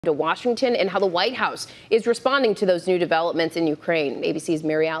to Washington and how the White House is responding to those new developments in Ukraine. ABC's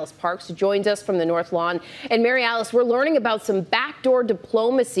Mary Alice Parks joins us from the North Lawn. And Mary Alice, we're learning about some backdoor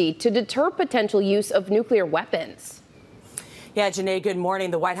diplomacy to deter potential use of nuclear weapons. Yeah, Janae, good morning.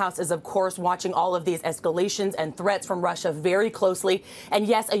 The White House is, of course, watching all of these escalations and threats from Russia very closely. And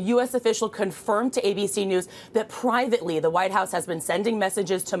yes, a U.S. official confirmed to ABC News that privately the White House has been sending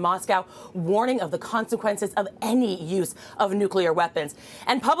messages to Moscow warning of the consequences of any use of nuclear weapons.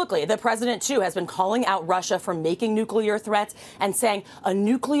 And publicly, the president, too, has been calling out Russia for making nuclear threats and saying a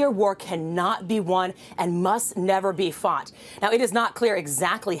nuclear war cannot be won and must never be fought. Now, it is not clear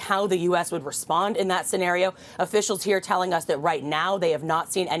exactly how the U.S. would respond in that scenario. Officials here telling us that right now they have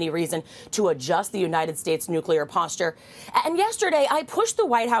not seen any reason to adjust the United States nuclear posture. And yesterday, I pushed the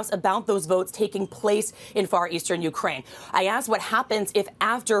White House about those votes taking place in far eastern Ukraine. I asked what happens if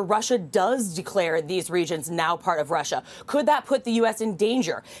after Russia does declare these regions now part of Russia. Could that put the U.S. in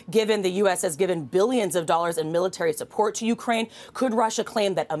danger, given the U.S. has given billions of dollars in military support to Ukraine? Could Russia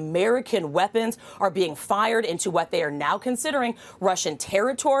claim that American weapons are being fired into what they are now considering Russian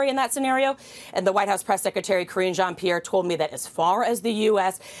territory in that scenario? And the White House press secretary, Karine Jean-Pierre, told me that as far as the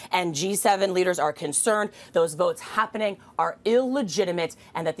U.S. and G7 leaders are concerned, those votes happening are illegitimate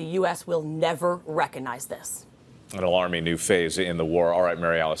and that the U.S. will never recognize this. An alarming new phase in the war. All right,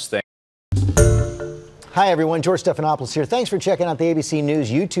 Mary Alice, thank you. Hi, everyone. George Stephanopoulos here. Thanks for checking out the ABC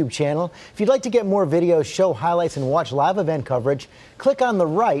News YouTube channel. If you'd like to get more videos, show highlights, and watch live event coverage, click on the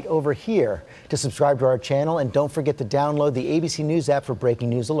right over here to subscribe to our channel. And don't forget to download the ABC News app for breaking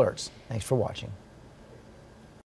news alerts. Thanks for watching.